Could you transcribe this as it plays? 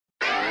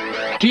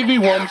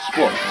TV1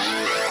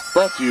 Sports,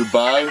 brought to you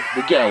by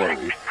The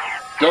Gallery.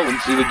 Go and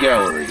see The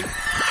Gallery.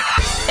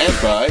 And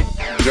by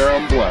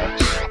Jerome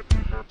Blacks.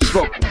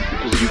 Smoke them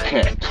because you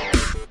can't.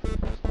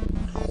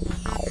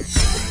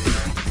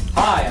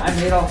 Hi, I'm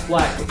Adolf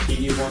Black with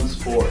TV1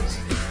 Sports.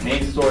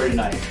 Main story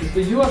tonight is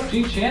the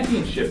UFG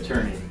Championship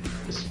tourney.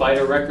 Despite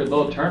a record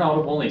low turnout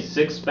of only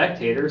 6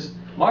 spectators,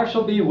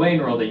 Marshall B.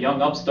 Wainwright, a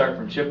young upstart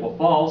from Chippewa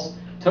Falls,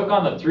 took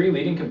on the 3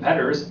 leading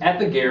competitors at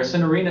the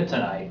Garrison Arena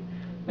tonight.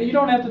 But you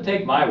don't have to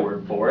take my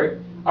word for it.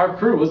 Our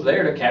crew was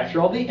there to capture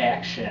all the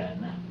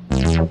action. This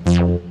is your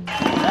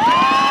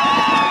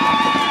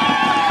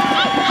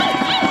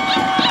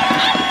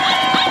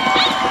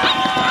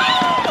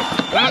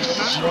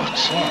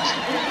chance.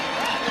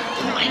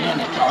 Your hand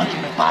at the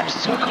ultimate fighter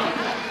circle.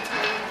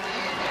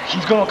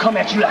 He's gonna come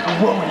at you like a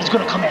whirlwind. He's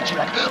gonna come at you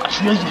like a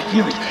trillion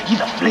furies. He's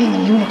a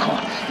flaming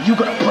unicorn. You're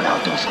gonna put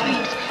out those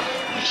flames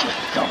with your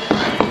thumb.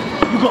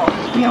 You're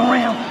gonna spin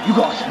around. You're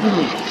gonna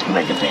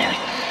spread the belly.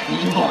 And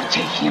you're gonna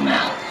take him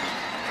out.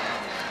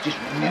 Just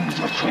remember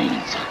your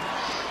training, son.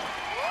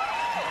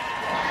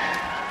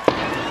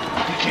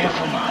 Be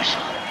careful, Marshall.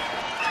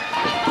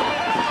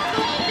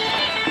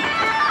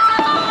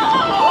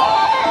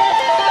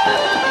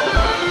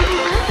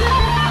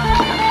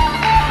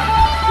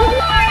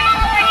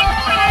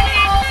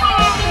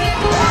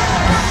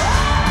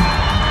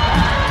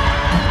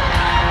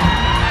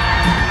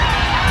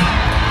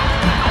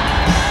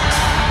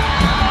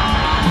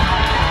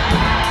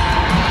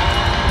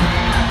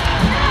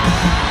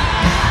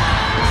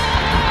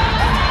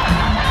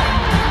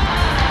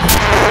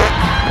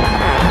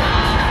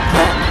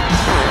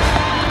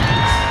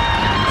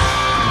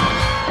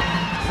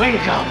 Way to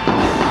go. You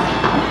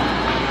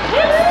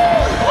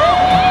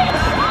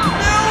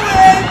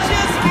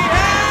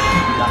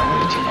gotta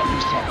wait till that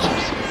reset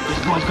chips. This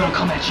boy's gonna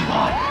come at you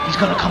hard. He's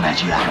gonna come at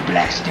you like a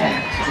black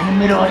stag in the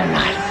middle of the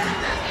night.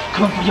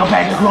 Come for your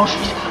bag of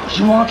groceries. But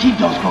you wanna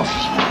keep those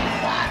groceries for a little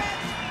while.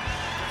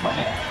 But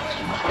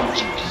you must go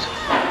chips.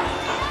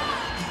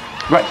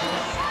 Right.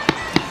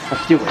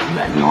 Let's do it.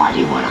 You have no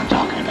idea what I'm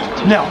talking about.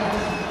 No.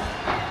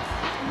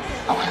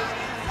 Okay.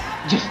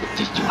 Just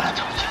do what I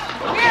told you.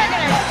 We're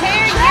gonna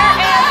tear your ass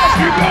apart.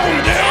 You're going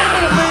down,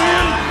 little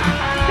man.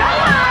 Come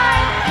on!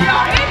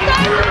 It's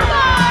time to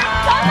start!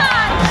 Come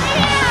on!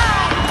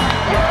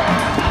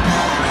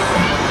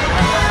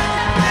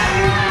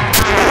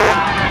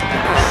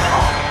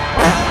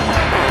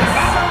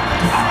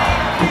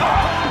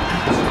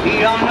 You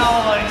don't know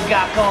what he's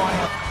got going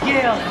on.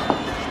 Yeah.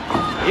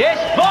 Yes,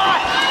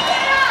 boss!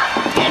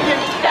 Get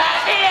this stuff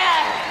here!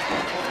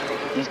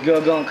 This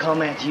girl gonna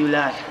come at you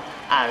like,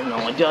 I don't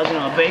know, a dozen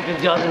or a baker's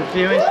dozen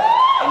furies,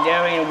 and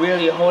there ain't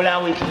really a whole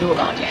lot we can do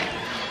about that.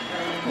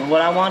 And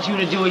what I want you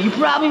to do is, you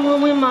probably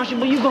won't win, Marshall,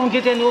 but you're gonna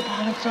get that new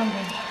opponent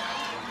someday.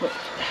 But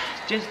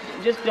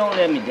just don't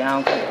let me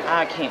down, cause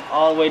I came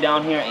all the way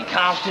down here and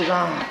cost is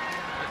on.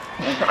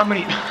 I'm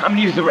gonna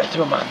use the rest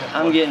of them on them.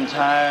 I'm getting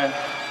tired.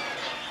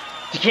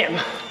 You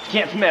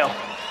can't smell.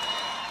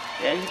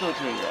 Yeah, just go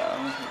take it out.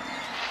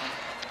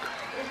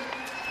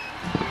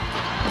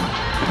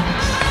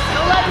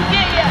 Don't let him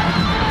get ya!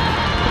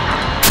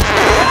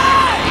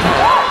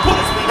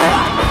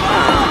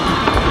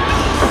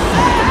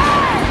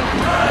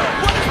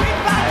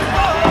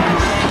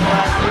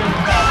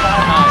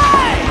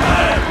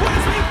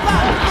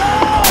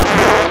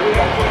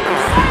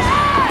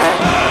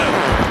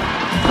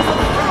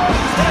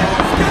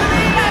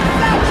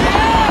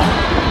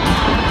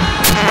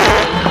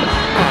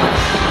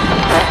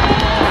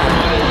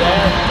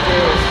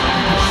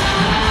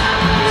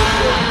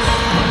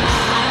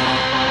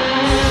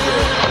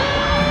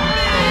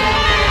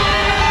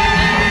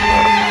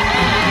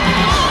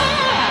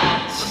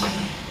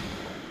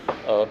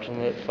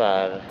 Ultimate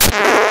Fighter.